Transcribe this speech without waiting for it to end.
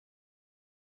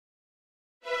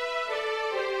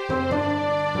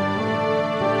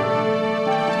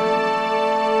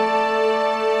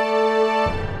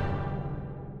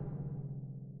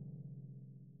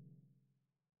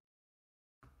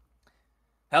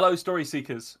Hello, Story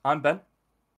Seekers. I'm Ben.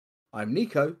 I'm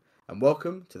Nico, and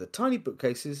welcome to the Tiny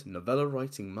Bookcases Novella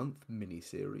Writing Month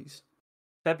mini-series.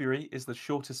 February is the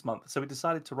shortest month, so we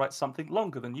decided to write something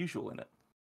longer than usual in it.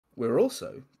 We're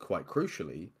also, quite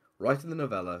crucially, writing the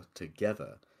novella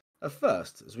together. A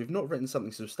first, as we've not written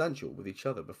something substantial with each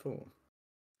other before.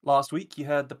 Last week, you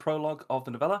heard the prologue of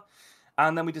the novella,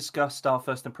 and then we discussed our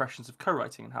first impressions of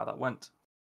co-writing and how that went.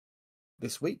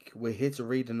 This week, we're here to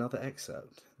read another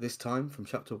excerpt, this time from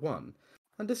Chapter 1,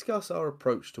 and discuss our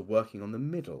approach to working on the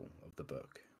middle of the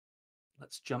book.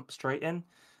 Let's jump straight in.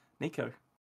 Nico,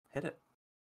 hit it.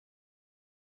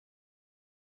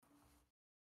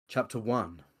 Chapter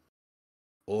 1,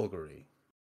 Augury,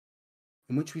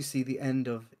 in which we see the end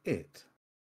of It.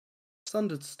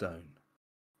 Sundered stone,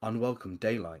 unwelcome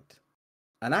daylight.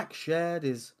 An axe shared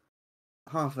is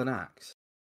half an axe.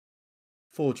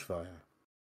 Forge fire.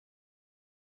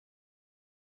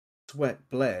 Sweat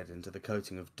bled into the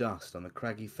coating of dust on the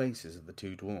craggy faces of the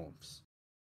two dwarfs.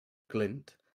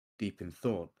 Glint, deep in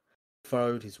thought,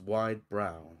 furrowed his wide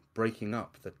brow, breaking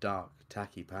up the dark,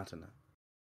 tacky patina.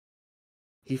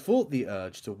 He fought the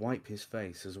urge to wipe his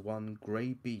face as one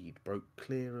grey bead broke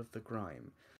clear of the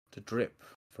grime to drip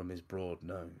from his broad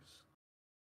nose.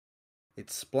 It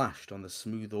splashed on the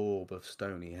smooth orb of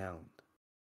stone he held,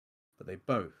 but they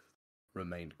both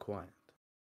remained quiet.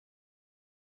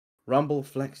 Rumble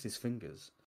flexed his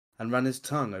fingers and ran his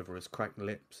tongue over his cracked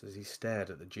lips as he stared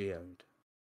at the geode.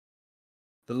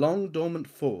 The long dormant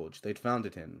forge they'd found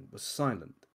it in was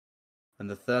silent, and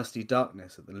the thirsty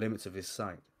darkness at the limits of his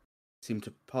sight seemed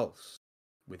to pulse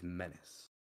with menace.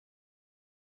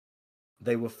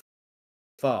 They were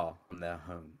far from their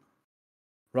home.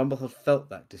 Rumble had felt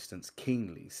that distance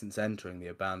keenly since entering the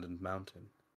abandoned mountain.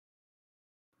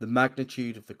 The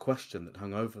magnitude of the question that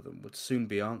hung over them would soon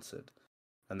be answered,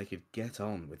 and they could get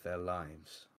on with their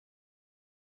lives.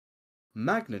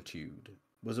 Magnitude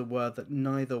was a word that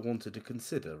neither wanted to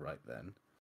consider right then.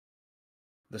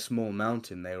 The small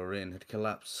mountain they were in had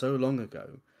collapsed so long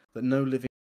ago that no living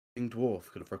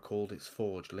dwarf could have recalled its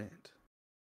forge lit.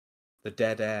 The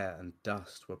dead air and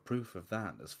dust were proof of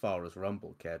that as far as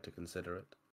Rumble cared to consider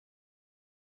it.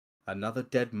 Another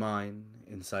dead mine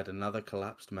inside another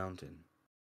collapsed mountain.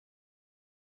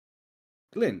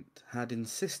 Glint had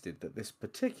insisted that this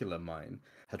particular mine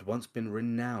had once been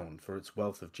renowned for its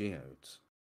wealth of geodes.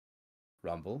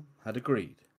 Rumble had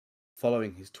agreed,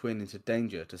 following his twin into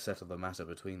danger to settle the matter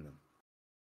between them.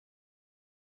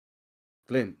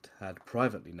 Glint had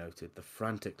privately noted the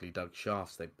frantically dug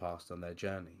shafts they'd passed on their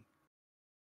journey.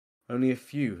 Only a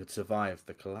few had survived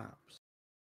the collapse,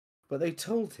 but they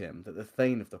told him that the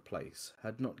Thane of the place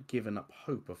had not given up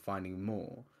hope of finding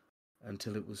more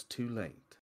until it was too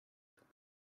late.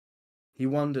 He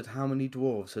wondered how many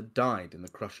dwarves had died in the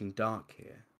crushing dark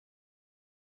here.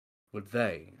 Would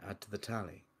they add to the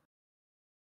tally?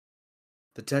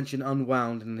 The tension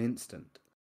unwound in an instant,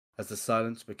 as the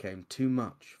silence became too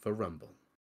much for Rumble.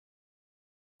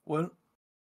 Well,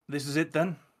 this is it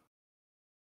then.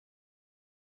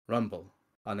 Rumble,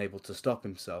 unable to stop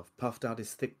himself, puffed out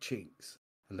his thick cheeks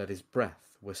and let his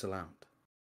breath whistle out.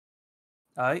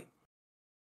 Aye.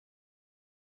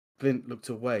 Glint looked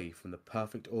away from the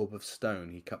perfect orb of stone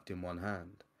he cupped in one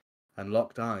hand, and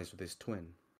locked eyes with his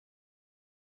twin.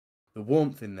 The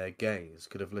warmth in their gaze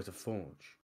could have lit a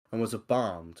forge, and was a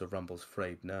balm to Rumble's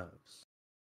frayed nerves.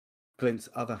 Glint's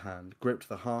other hand gripped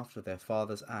the haft of their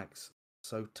father's axe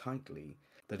so tightly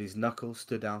that his knuckles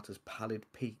stood out as pallid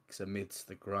peaks amidst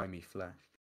the grimy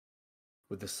flesh.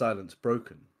 With the silence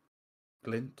broken,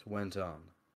 Glint went on.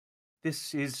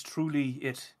 This is truly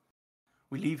it.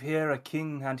 We leave here a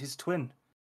king and his twin.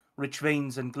 Rich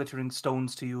veins and glittering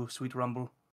stones to you, sweet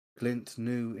Rumble. Glint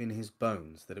knew in his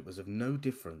bones that it was of no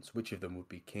difference which of them would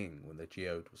be king when the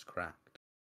geode was cracked.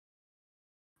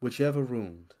 Whichever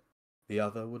ruled, the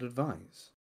other would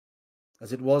advise.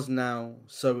 As it was now,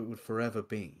 so it would forever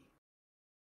be.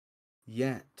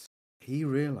 Yet, he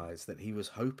realized that he was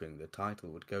hoping the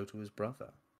title would go to his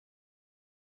brother.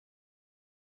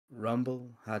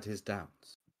 Rumble had his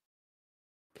doubts.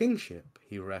 Kingship,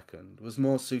 he reckoned, was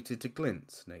more suited to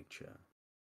Glint's nature.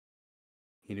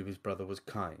 He knew his brother was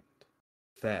kind,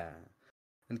 fair,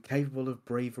 and capable of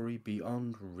bravery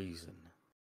beyond reason.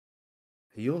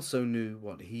 He also knew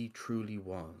what he truly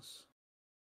was.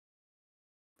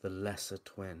 The lesser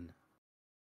twin.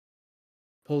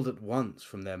 Pulled at once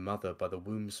from their mother by the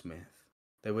womb-smith,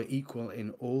 they were equal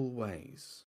in all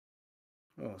ways,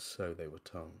 or so they were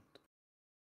told.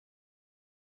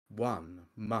 One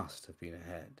must have been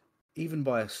ahead, even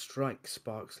by a strike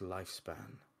spark's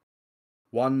lifespan.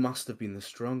 One must have been the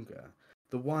stronger,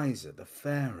 the wiser, the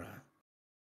fairer.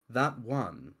 That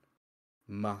one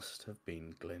must have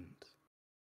been Glint.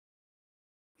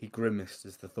 He grimaced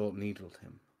as the thought needled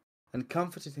him, and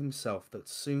comforted himself that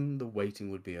soon the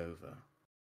waiting would be over.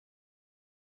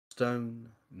 Stone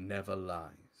never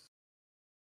lies.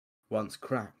 Once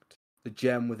cracked, the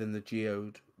gem within the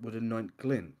geode would anoint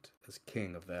Glint as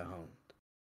king of their hold.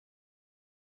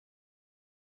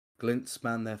 Glint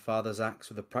spanned their father's axe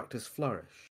with a practised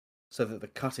flourish, so that the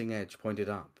cutting edge pointed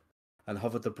up, and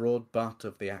hovered the broad butt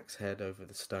of the axe head over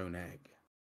the stone egg.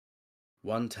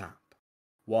 One tap,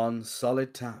 one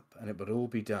solid tap, and it would all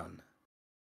be done.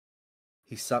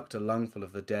 He sucked a lungful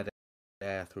of the dead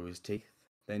air through his teeth,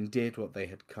 then did what they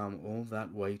had come all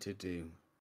that way to do.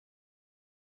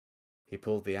 He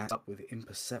pulled the axe up with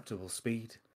imperceptible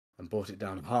speed and brought it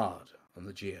down hard on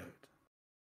the geode.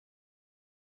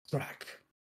 Crack!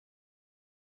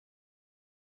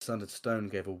 The sundered stone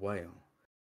gave a wail,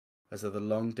 as though the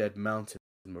long-dead mountain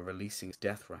were releasing its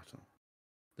death rattle.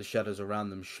 The shadows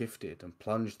around them shifted and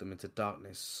plunged them into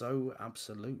darkness so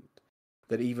absolute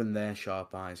that even their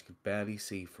sharp eyes could barely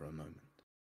see for a moment.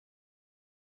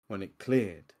 When it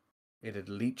cleared, it had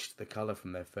leached the colour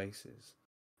from their faces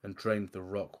and drained the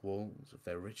rock walls of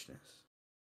their richness.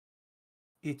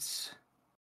 It's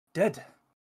dead.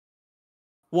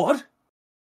 What?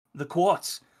 The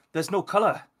quartz. There's no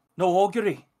colour, no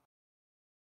augury.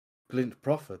 Glint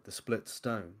proffered the split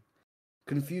stone,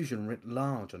 confusion writ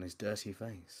large on his dirty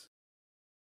face.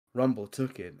 Rumble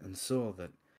took it and saw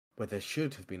that, where there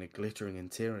should have been a glittering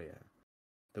interior,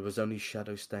 there was only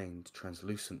shadow-stained,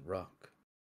 translucent rock.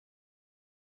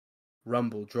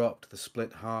 Rumble dropped the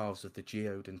split halves of the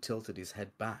geode and tilted his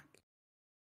head back.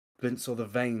 Glint saw the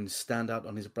veins stand out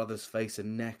on his brother's face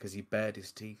and neck as he bared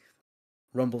his teeth.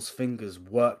 Rumble's fingers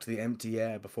worked the empty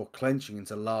air before clenching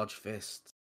into large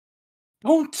fists.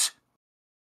 Don't!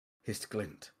 Hissed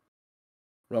Glint.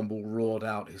 Rumble roared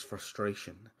out his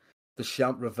frustration. The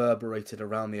shout reverberated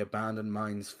around the abandoned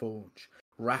mine's forge,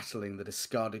 rattling the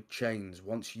discarded chains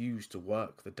once used to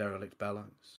work the derelict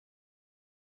bellows.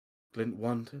 Glint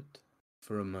wondered,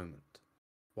 for a moment,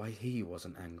 why he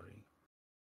wasn't angry.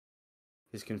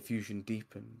 His confusion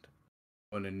deepened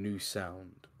when a new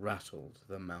sound rattled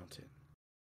the mountain.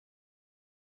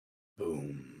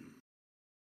 Boom.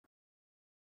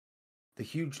 The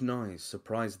huge noise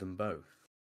surprised them both,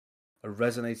 a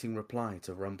resonating reply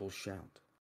to Rumble's shout.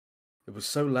 It was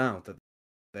so loud that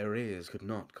their ears could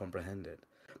not comprehend it,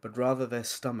 but rather their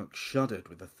stomachs shuddered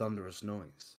with the thunderous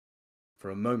noise. For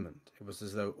a moment it was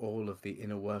as though all of the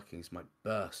inner workings might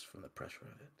burst from the pressure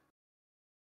of it.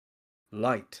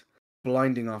 Light,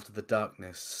 blinding after the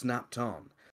darkness, snapped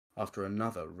on after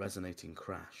another resonating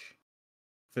crash,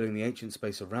 filling the ancient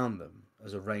space around them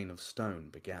as a rain of stone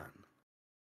began.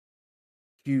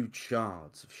 Huge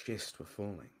shards of schist were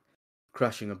falling,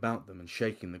 crashing about them and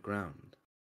shaking the ground.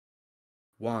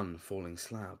 One falling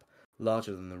slab,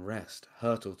 larger than the rest,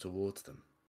 hurtled towards them.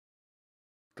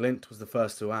 Glint was the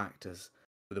first to act as,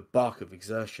 with a bark of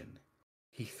exertion,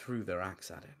 he threw their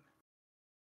axe at it.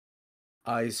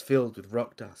 Eyes filled with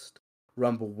rock dust,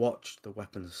 Rumble watched the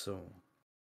weapon soar.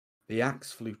 The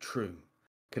axe flew true,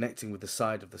 connecting with the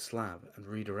side of the slab and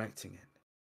redirecting it.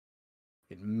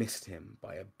 It missed him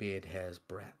by a beard hair's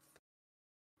breadth,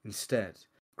 instead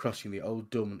crushing the old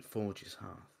dormant forge's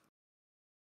hearth.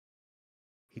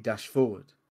 He dashed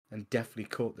forward and deftly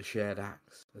caught the shared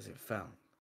axe as it fell.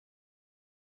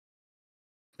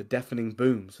 The deafening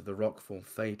booms of the rockfall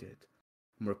faded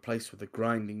and were replaced with the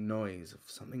grinding noise of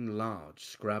something large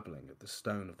scrabbling at the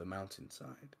stone of the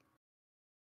mountainside.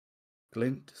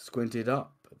 Glint squinted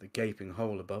up at the gaping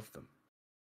hole above them.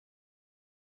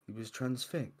 He was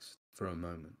transfixed for a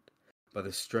moment by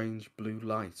the strange blue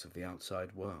light of the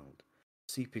outside world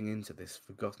seeping into this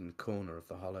forgotten corner of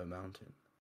the hollow mountain.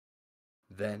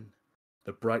 Then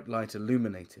the bright light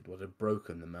illuminated what had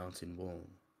broken the mountain wall.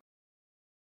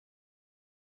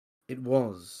 It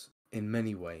was, in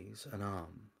many ways, an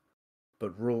arm,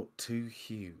 but wrought too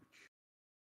huge.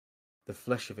 The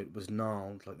flesh of it was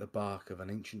gnarled like the bark of an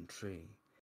ancient tree,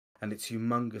 and its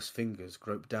humongous fingers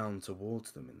groped down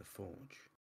towards them in the forge.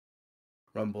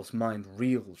 Rumble's mind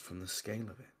reeled from the scale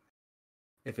of it.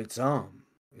 If its arm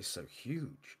is so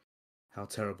huge, how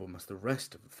terrible must the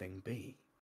rest of the thing be?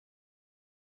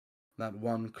 That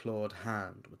one clawed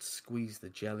hand would squeeze the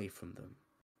jelly from them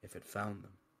if it found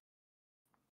them.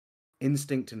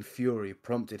 Instinct and fury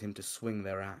prompted him to swing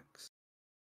their axe.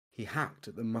 He hacked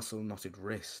at the muscle-knotted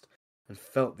wrist and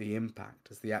felt the impact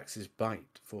as the axe's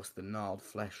bite forced the gnarled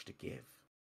flesh to give.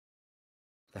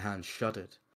 The hand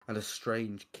shuddered, and a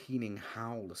strange, keening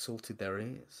howl assaulted their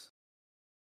ears.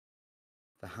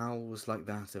 The howl was like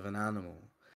that of an animal,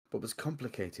 but was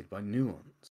complicated by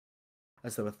nuance,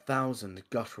 as though 1,000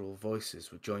 guttural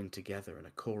voices were joined together in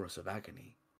a chorus of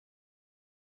agony.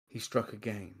 He struck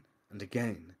again and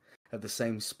again at the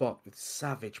same spot with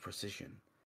savage precision,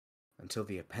 until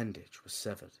the appendage was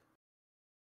severed.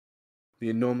 The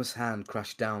enormous hand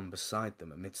crashed down beside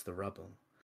them amidst the rubble,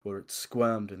 where it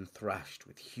squirmed and thrashed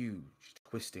with huge,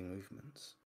 twisting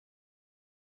movements.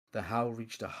 The howl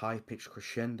reached a high-pitched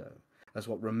crescendo as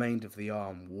what remained of the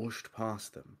arm whooshed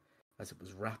past them as it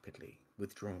was rapidly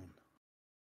withdrawn.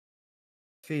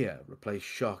 Fear replaced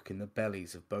shock in the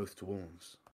bellies of both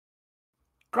dwarves.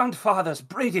 "Grandfather's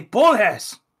braided bull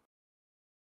hairs!"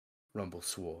 Rumble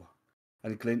swore,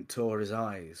 and Glint tore his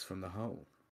eyes from the hole.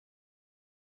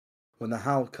 When the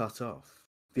howl cut off,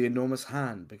 the enormous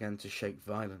hand began to shake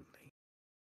violently.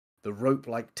 The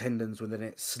rope-like tendons within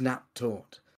it snapped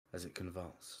taut as it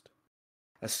convulsed.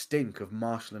 A stink of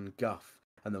marshland guff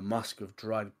and the musk of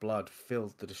dried blood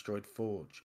filled the destroyed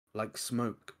forge, like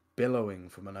smoke billowing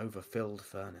from an overfilled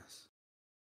furnace.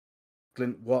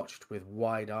 Glint watched with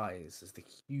wide eyes as the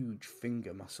huge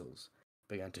finger muscles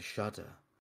began to shudder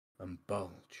and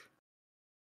bulge.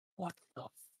 What the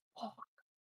fuck?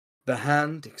 The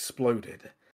hand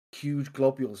exploded. Huge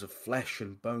globules of flesh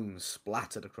and bone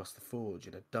splattered across the forge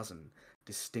in a dozen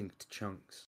distinct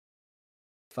chunks.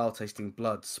 Foul-tasting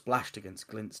blood splashed against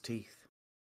Glint's teeth.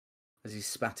 As he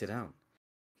spat it out,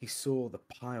 he saw the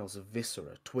piles of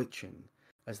viscera twitching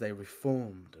as they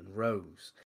reformed and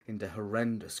rose into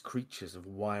horrendous creatures of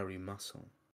wiry muscle.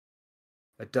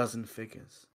 A dozen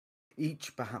figures,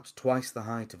 each perhaps twice the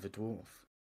height of a dwarf,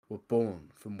 were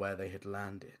born from where they had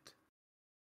landed.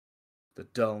 The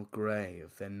dull grey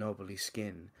of their knobbly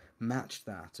skin matched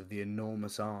that of the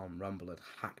enormous arm Rumble had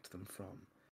hacked them from,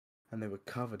 and they were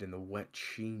covered in the wet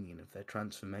sheen of their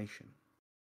transformation.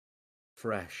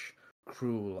 Fresh,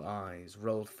 cruel eyes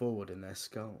rolled forward in their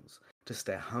skulls to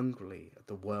stare hungrily at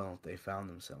the world they found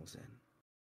themselves in.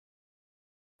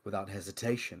 Without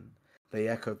hesitation, they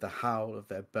echoed the howl of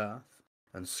their birth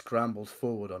and scrambled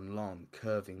forward on long,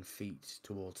 curving feet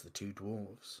towards the two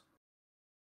dwarves.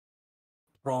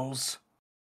 "Rolls,"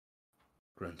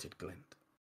 grunted Glint.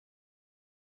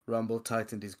 Rumble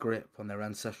tightened his grip on their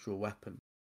ancestral weapon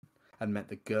and met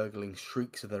the gurgling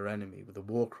shrieks of their enemy with a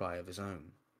war cry of his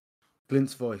own.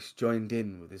 Glint's voice joined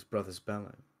in with his brother's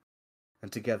bellow,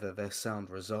 and together their sound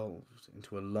resolved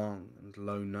into a long and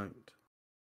low note.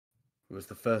 It was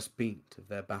the first beat of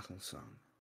their battle song.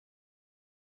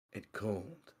 It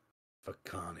called for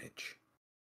carnage.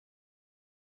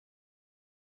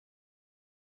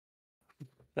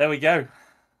 There we go.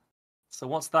 So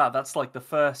what's that? That's like the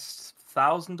first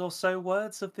 1,000 or so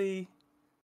words of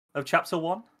chapter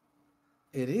 1.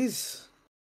 It is.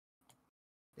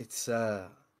 It's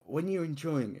when you're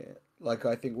enjoying it, like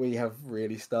I think we have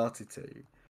really started to.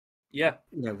 Yeah.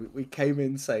 You know, we came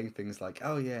in saying things like,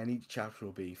 "Oh yeah, and each chapter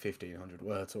will be 1,500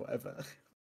 words or whatever."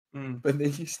 But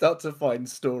then you start to find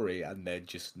story, and they're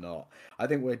just not. I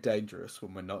think we're dangerous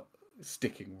when we're not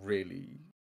sticking really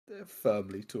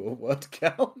firmly to a word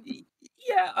count.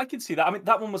 Yeah, I can see that. I mean,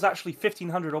 that one was actually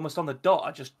 1,500 almost on the dot.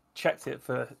 I just checked it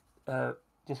for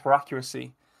just for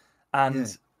accuracy,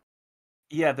 and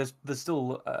yeah, there's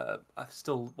still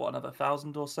what, another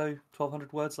 1,000 or so,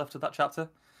 1,200 words left of that chapter.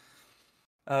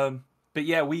 But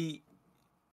yeah,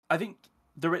 I think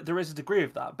there is a degree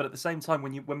of that, but at the same time,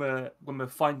 when we're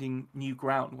finding new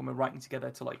ground, when we're writing together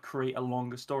to like create a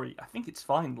longer story, I think it's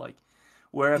fine. Like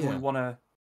wherever we want to,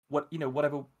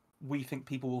 whatever we think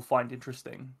people will find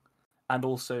interesting, and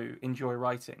also enjoy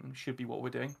writing, should be what we're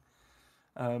doing.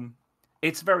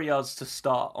 It's very us to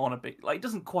start on a big, like it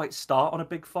doesn't quite start on a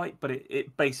big fight, but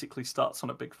it basically starts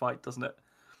on a big fight, doesn't it?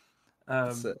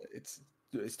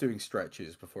 It's doing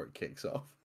stretches before it kicks off.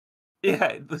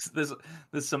 Yeah,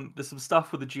 there's some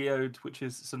stuff with the geode, which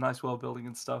is some nice world building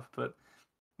and stuff, but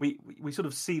we sort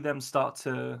of see them start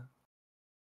to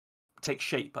take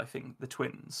shape. I think the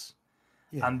twins,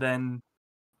 and then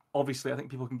obviously I think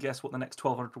people can guess what the next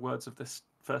 1,200 words of this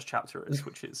first chapter is,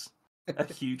 which is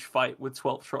a huge fight with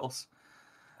 12 trolls.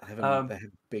 They have a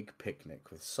big picnic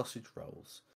with sausage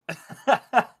rolls.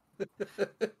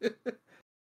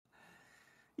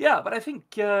 Yeah, but I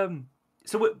think so.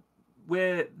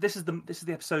 This is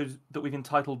the episode that we've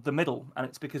entitled "The Middle," and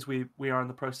it's because we are in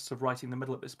the process of writing the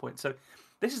middle at this point. So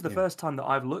this is the first time that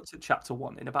I've looked at chapter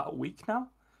 1 in about a week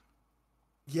now.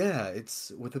 Yeah,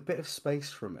 it's with a bit of space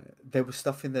from it. There was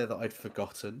stuff in there that I'd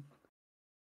forgotten,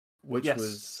 which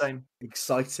was same.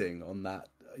 exciting on that,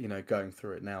 going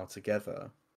through it now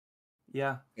together.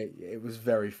 Yeah. It was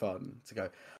very fun to go,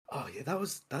 oh yeah,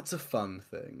 that's a fun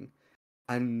thing.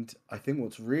 And I think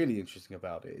what's really interesting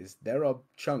about it is there are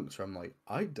chunks where I'm like,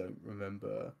 I don't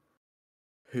remember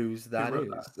whose Who that wrote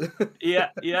is. that? Yeah,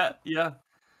 yeah, yeah.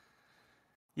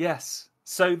 Yes.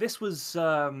 So this was.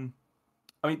 I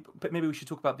mean, but maybe we should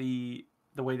talk about the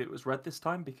way that it was read this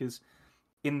time, because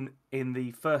in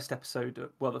the first episode,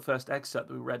 well, the first excerpt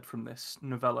that we read from this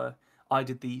novella, I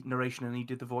did the narration and he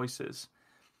did the voices,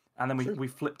 and then True. we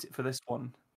flipped it for this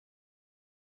one.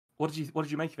 What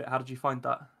did you make of it? How did you find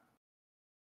that?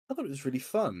 I thought it was really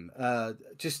fun.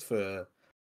 Just for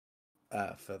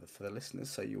the listeners,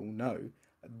 so you all know,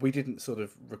 we didn't sort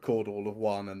of record all of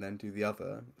one and then do the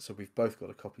other. So we've both got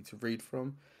a copy to read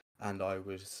from, and I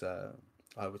would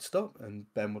stop,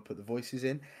 and Ben would put the voices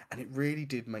in, and it really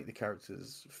did make the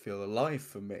characters feel alive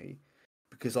for me,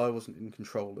 because I wasn't in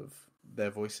control of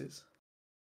their voices.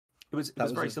 It That was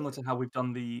was very a similar to how we've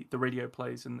done the radio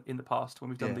plays in the past when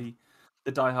we've done yeah.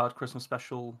 the Die Hard Christmas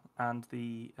special and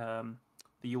the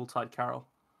Yuletide Carol.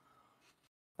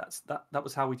 That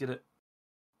was how we did it,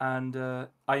 and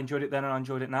I enjoyed it then and I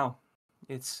enjoyed it now.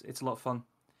 It's a lot of fun.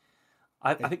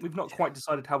 I It, think we've not quite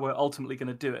decided how we're ultimately going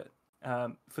to do it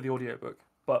for the audiobook,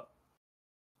 but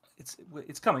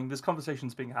it's coming. There's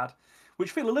conversations being had,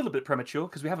 which feel a little bit premature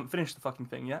because we haven't finished the fucking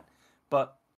thing yet,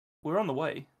 but we're on the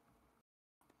way.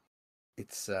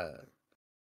 it's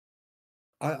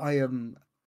I am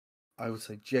I would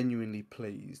say genuinely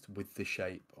pleased with the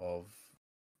shape of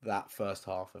that first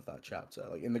half of that chapter.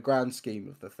 Like in the grand scheme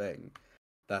of the thing,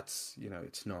 that's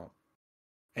it's not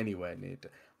anywhere near.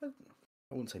 I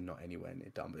wouldn't say not anywhere near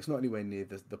done, but it's not anywhere near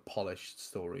the polished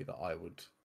story that I would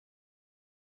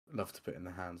love to put in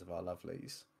the hands of our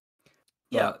lovelies.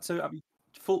 Yeah, But so I mean,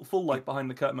 full it, light behind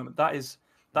the curtain moment. That is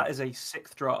a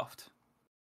sixth draft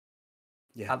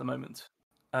yeah, at the moment.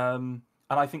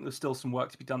 And I think there's still some work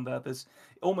to be done there. There's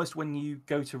almost when you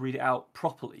go to read it out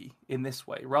properly in this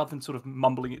way, rather than sort of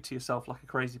mumbling it to yourself like a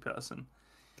crazy person.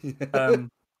 Um,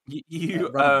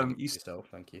 rumbling it to yourself.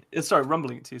 Thank you. sorry,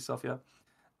 rumbling it to yourself.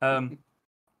 Yeah.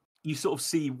 You sort of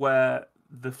see where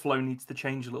the flow needs to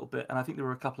change a little bit, and I think there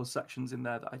were a couple of sections in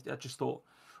there that I just thought,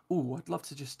 "Ooh, I'd love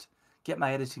to just get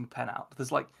my editing pen out." There's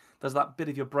that bit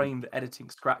of your brain that editing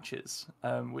scratches,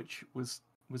 which was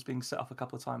being set off a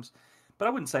couple of times, but I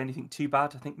wouldn't say anything too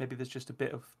bad. I think maybe there's just a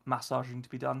bit of massaging to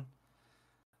be done.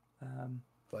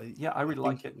 But Yeah, I I really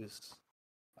like think it. it was.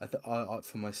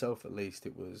 For myself at least,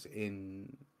 it was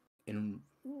in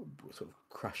sort of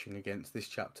crashing against this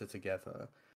chapter together,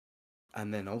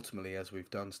 and then ultimately, as we've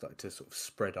done, started to sort of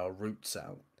spread our roots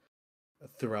out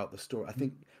throughout the story. I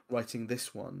think writing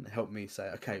this one helped me say,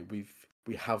 okay, we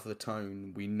have the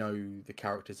tone, we know the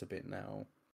characters a bit now,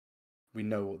 we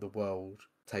know what the world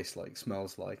tastes like,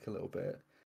 smells like a little bit.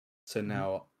 So Mhm.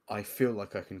 now I feel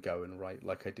like I can go and write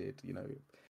like I did,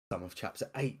 some of chapter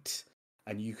 8,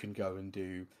 and you can go and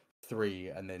do 3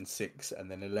 and then 6 and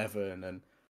then 11,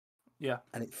 Yeah,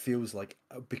 and it feels like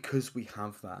because we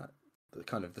have that the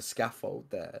kind of the scaffold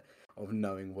there of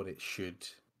knowing what it should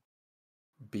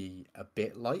be a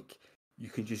bit like, you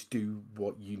can just do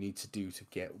what you need to do to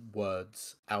get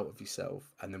words out of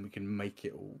yourself, and then we can make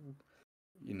it all,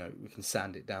 we can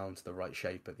sand it down to the right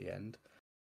shape at the end.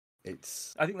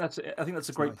 I think that's a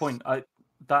It's great nice. point. I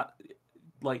that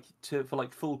like to for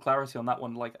like full clarity on that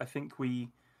one. Like I think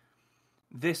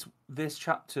this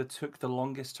chapter took the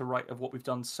longest to write of what we've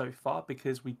done so far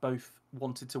because we both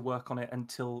wanted to work on it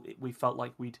until we felt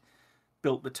like we'd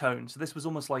built the tone. So this was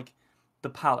almost like the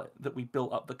palette that we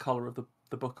built up the color of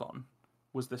the book on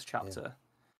was this Yeah. chapter.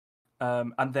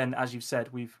 And then, as you've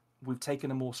said, we've taken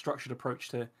a more structured approach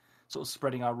to sort of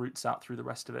spreading our roots out through the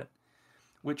rest of it,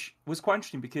 which was quite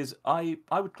interesting because I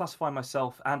would classify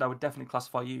myself and I would definitely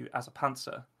classify you as a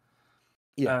pantser.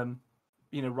 Yeah. Um,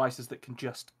 writers that can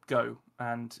just go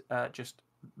and just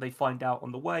they find out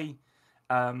on the way.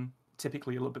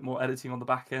 Typically, a little bit more editing on the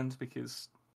back end because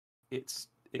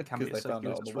it can Because be a they found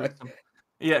out circular on the way. system.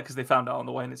 Yeah, because they found out on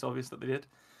the way, and it's obvious that they did.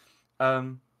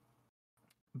 Um,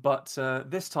 but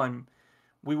this time,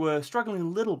 we were struggling a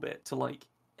little bit to like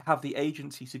have the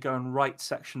agency to go and write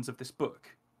sections of this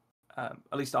book. At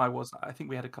least I was. I think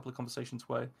we had a couple of conversations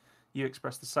where you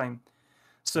expressed the same. Yeah.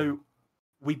 So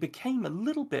we became a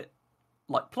little bit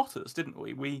like plotters, didn't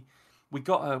we? We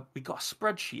got a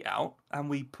spreadsheet out and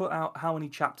we put out how many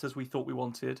chapters we thought we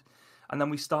wanted, and then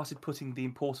we started putting the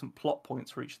important plot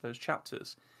points for each of those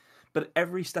chapters. But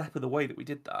every step of the way that we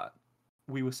did that,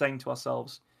 we were saying to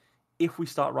ourselves, if we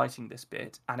start writing this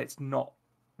bit and it's not,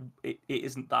 it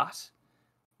isn't that,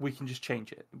 we can just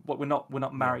change it. But we're not Yeah.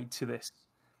 married to this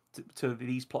to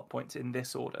these plot points in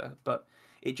this order, but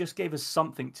it just gave us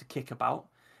something to kick about.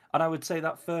 And I would say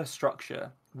that first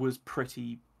structure was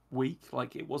pretty weak.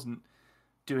 Like, it wasn't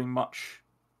doing much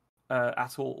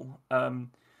at all.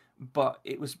 But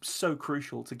it was so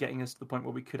crucial to getting us to the point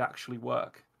where we could actually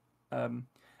work. And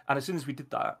as soon as we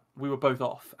did that, we were both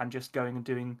off and just going and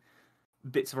doing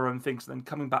bits of our own things, and then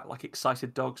coming back like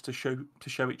excited dogs to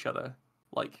show each other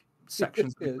like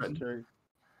sections that we'd written. True.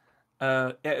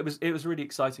 It was really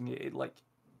exciting. Like,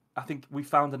 I think we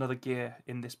found another gear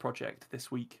in this project this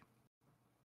week,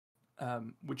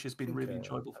 which has been really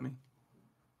enjoyable for me.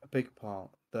 A big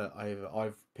part that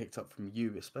I've picked up from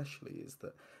you especially is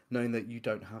that knowing that you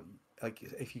don't have, like,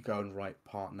 if you go and write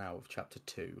part now of chapter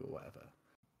 2 or whatever,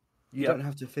 you don't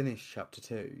have to finish chapter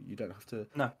 2. You don't have to.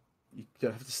 No. You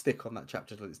don't have to stick on that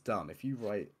chapter till it's done. If you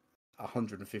write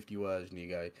 150 words and you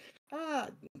go,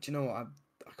 do you know what?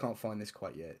 I can't find this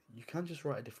quite yet. You can just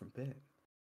write a different bit.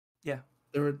 Yeah.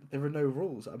 There are no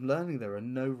rules. I'm learning there are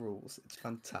no rules. It's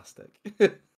fantastic.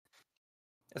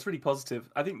 It's really positive.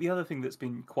 I think the other thing that's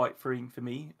been quite freeing for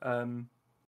me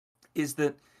is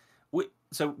that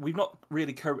we've not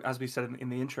really as we said in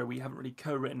the intro, we haven't really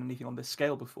co-written anything on this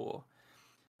scale before.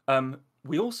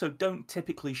 We also don't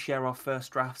typically share our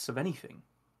first drafts of anything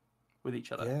with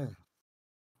each other. Yeah.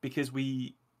 Because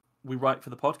we write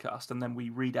for the podcast and then we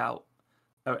read out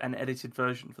an edited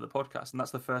version for the podcast, and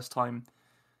that's the first time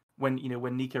when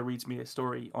Nico reads me a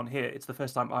story on here, it's the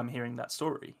first time I'm hearing that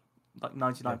story, like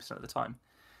 99% of the time.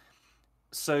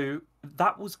 So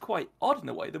that was quite odd in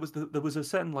a way. There was a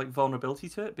certain like vulnerability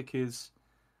to it, because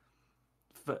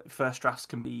first drafts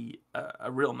can be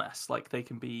a real mess. Like, they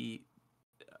can be,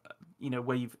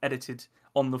 where you've edited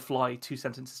on the fly 2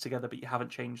 sentences together, but you haven't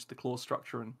changed the clause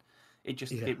structure, and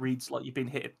it reads like you've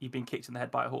been kicked in the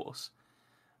head by a horse.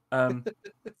 At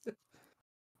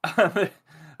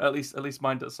least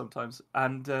mine does sometimes,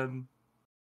 and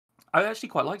I actually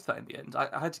quite liked that in the end.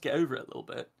 I had to get over it a little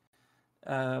bit,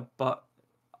 but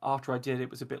after I did,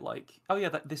 it was a bit like, oh yeah,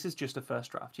 this is just a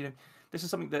first draft. This is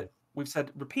something that we've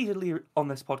said repeatedly on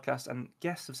this podcast, and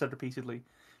guests have said repeatedly,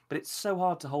 but it's so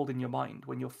hard to hold in your mind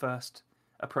when you're first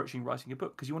approaching writing a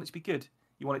book, because you want it to be good.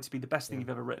 You want it to be the best thing you've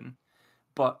ever written.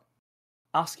 But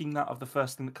asking that of the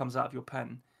first thing that comes out of your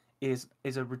pen is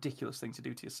a ridiculous thing to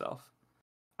do to yourself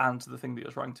and to the thing that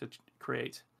you're trying to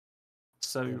create.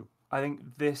 So I think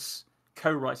this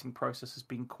co-writing process has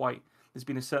been there's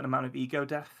been a certain amount of ego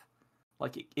death.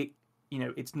 Like,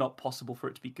 it's not possible for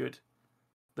it to be good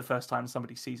the first time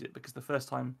somebody sees it, because the first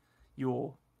time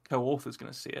your co-author's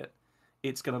going to see it,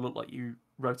 it's going to look like you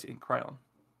wrote it in crayon.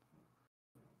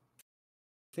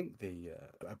 I think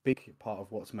a big part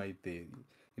of what's made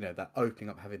that opening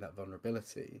up, having that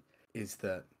vulnerability, is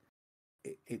that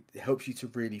it helps you to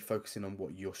really focus in on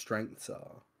what your strengths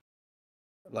are.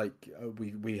 Like,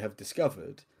 we have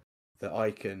discovered that I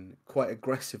can quite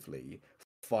aggressively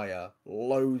fire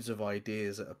loads of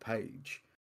ideas at a page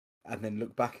and then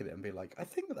look back at it and be like, I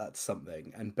think that's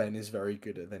something. And Ben is very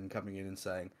good at then coming in and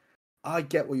saying, I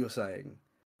get what you're saying,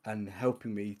 and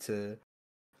helping me to,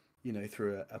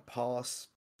 through a pass,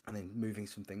 and then moving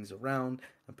some things around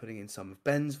and putting in some of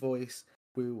Ben's voice.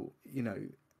 We'll,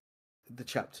 the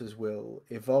chapters will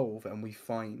evolve, and we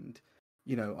find,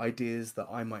 ideas that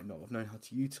I might not have known how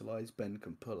to utilize, Ben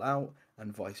can pull out,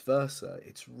 and vice versa.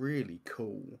 It's really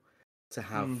cool to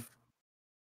have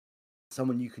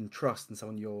someone you can trust and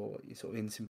someone you're sort of in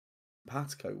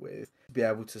simpatico with, to be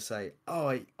able to say,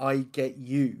 oh, I get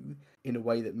you, in a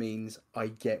way that means I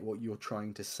get what you're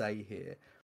trying to say here.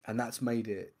 And that's made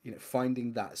it,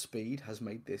 finding that speed has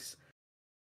made this,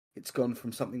 it's gone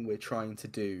from something we're trying to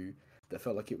do that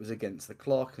felt like it was against the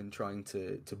clock and trying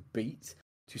to beat,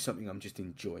 to something I'm just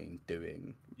enjoying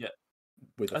doing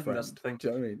with a friend. Think that's the thing. Do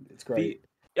you know what I mean? It's great.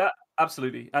 Yeah,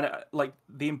 absolutely. And like,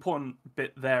 the important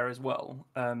bit there as well,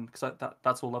 because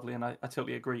that's all lovely, and I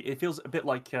totally agree. It feels a bit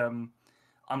like I'm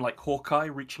like Hawkeye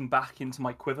reaching back into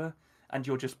my quiver, and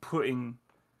you're just putting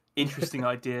interesting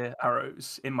idea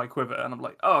arrows in my quiver, and I'm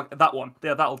like, oh, that one,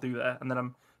 yeah, that'll do there, and then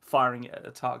I'm firing it at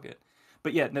a target.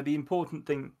 But yeah, no, the important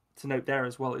thing to note there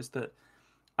as well is that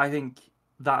I think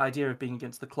that idea of being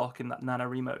against the clock in that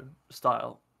NaNoWriMo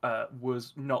style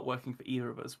was not working for either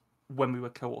of us when we were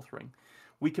co-authoring.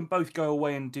 We can both go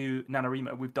away and do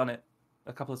NaNoWriMo. We've done it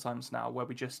a couple of times now, where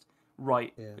we just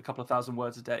write a couple of thousand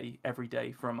words a day, every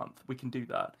day for a month. We can do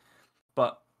that.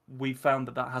 But we found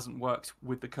that hasn't worked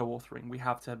with the co-authoring. We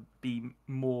have to be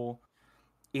more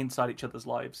inside each other's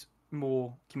lives,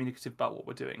 more communicative about what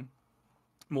we're doing,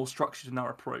 more structured in our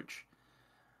approach.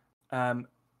 And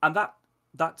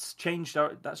that's changed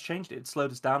it. It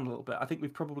slowed us down a little bit. I think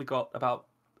we've probably got about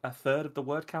a third of the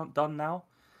word count done now.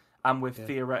 and we're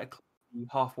theoretically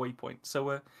halfway point. So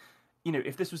we're,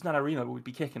 if this was NaNoWriMo, we'd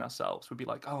be kicking ourselves. We'd be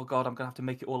like, oh god, I'm gonna have to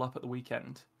make it all up at the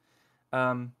weekend.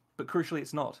 But crucially,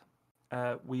 it's not.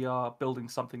 We are building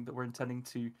something that we're intending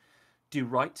to do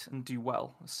right and do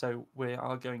well. So we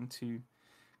are going to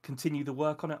continue the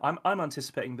work on it. I'm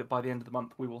anticipating that by the end of the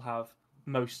month we will have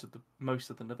most of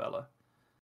the novella.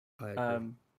 I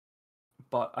agree.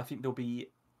 But I think there'll be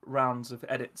rounds of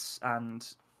edits and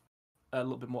a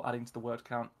little bit more adding to the word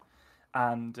count,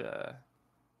 and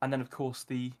then of course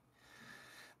the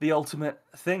ultimate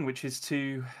thing, which is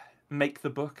to make the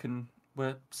book, and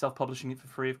we're self-publishing it for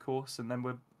free, of course, and then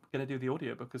we're going to do the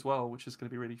audiobook as well, which is going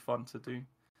to be really fun to do.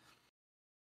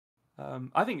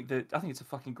 I think it's a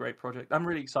fucking great project. I'm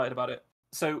really excited about it.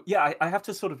 So yeah, I have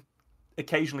to sort of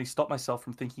occasionally stop myself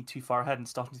from thinking too far ahead and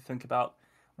starting to think about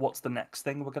what's the next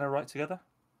thing we're going to write together.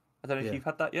 I don't know if you've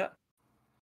had that yet.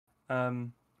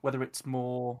 Whether it's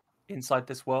more inside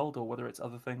this world or whether it's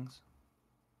other things.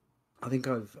 I think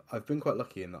I've been quite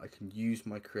lucky in that I can use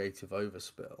my creative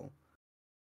overspill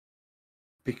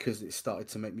because it started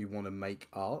to make me want to make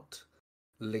art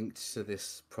linked to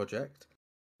this project.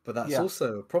 But that's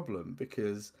also a problem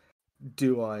because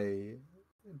do I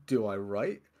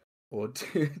write, or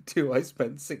do I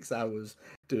spend 6 hours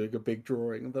doing a big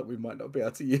drawing that we might not be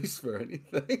able to use for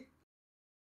anything?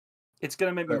 It's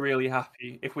going to make me really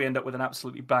happy if we end up with an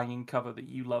absolutely banging cover that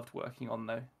you loved working on,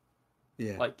 though.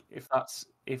 Yeah. Like if that's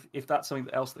something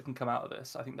else that can come out of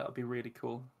this, I think that would be really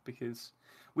cool because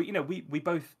we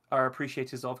both are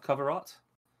appreciators of cover art.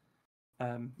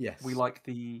 Yes. We like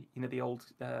the old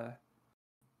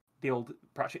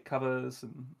Pratchett covers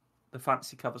and the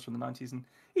fantasy covers from the 90s, and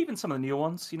even some of the newer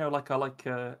ones. Like I like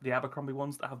the Abercrombie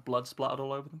ones that have blood splattered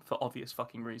all over them for obvious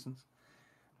fucking reasons.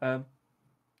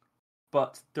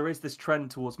 But there is this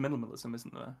trend towards minimalism,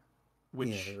 isn't there?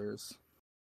 Which there is.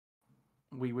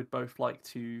 We would both like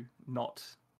to not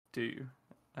do.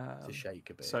 To shake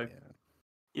a bit. So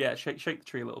shake the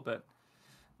tree a little bit.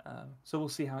 So we'll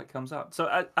see how it comes out.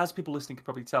 So as people listening can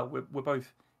probably tell, we're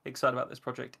both excited about this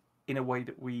project in a way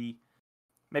that we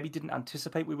maybe didn't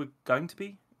anticipate we were going to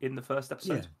be in the first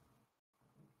episode.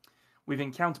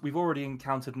 Yeah. We've already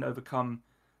encountered and overcome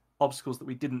obstacles that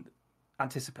we didn't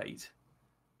anticipate.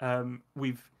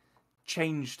 We've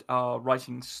changed our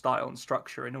writing style and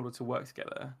structure in order to work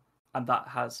together, and that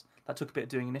took a bit of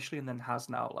doing initially, and then has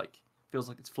now feels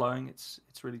like it's flowing. It's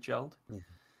really gelled,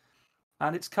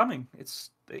 and it's coming.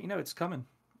 It's coming.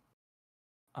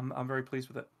 I'm very pleased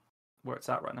with it, where it's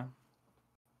at right now.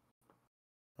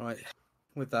 Right.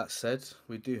 With that said,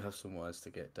 we do have some words to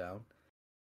get down.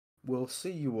 We'll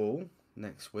see you all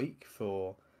next week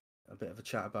for a bit of a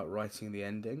chat about writing the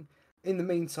ending. In the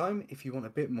meantime, if you want a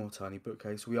bit more Tiny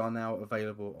Bookcase, we are now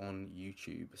available on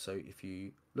YouTube. So if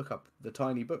you look up The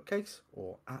Tiny Bookcase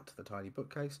or at The Tiny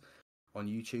Bookcase on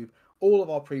YouTube, all of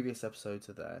our previous episodes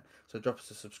are there. So drop us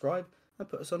a subscribe and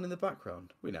put us on in the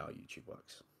background. We know how YouTube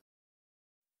works.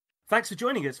 Thanks for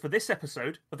joining us for this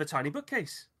episode of The Tiny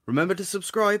Bookcase. Remember to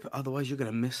subscribe, otherwise you're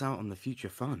going to miss out on the future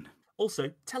fun.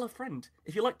 Also, tell a friend.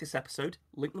 If you like this episode,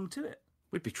 link them to it.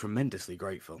 We'd be tremendously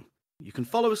grateful. You can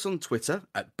follow us on Twitter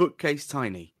at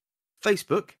BookcaseTiny,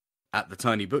 Facebook at The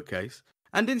Tiny Bookcase,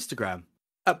 and Instagram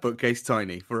at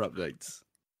BookcaseTiny for updates.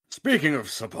 Speaking of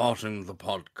supporting the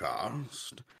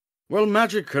podcast, well,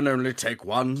 magic can only take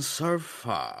one so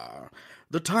far.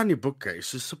 The Tiny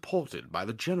Bookcase is supported by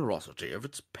the generosity of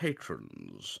its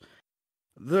patrons.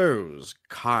 Those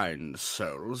kind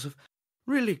souls have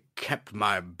really kept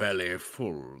my belly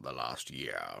full the last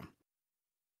year.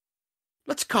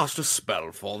 Let's cast a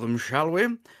spell for them, shall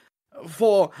we?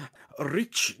 For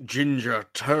rich ginger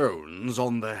tones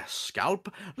on their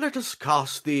scalp, let us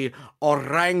cast the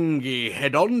Orangi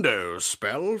Hedondo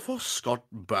spell for Scott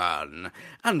Byrne.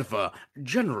 And for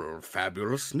general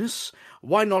fabulousness,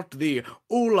 why not the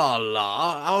Ooh La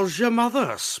La How's Your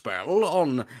Mother spell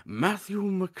on Matthew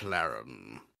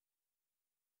McLaren?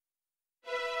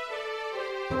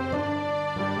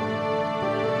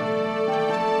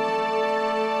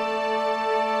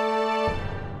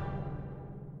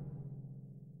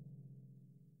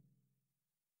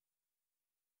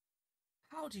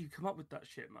 How do you come up with that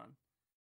shit, man?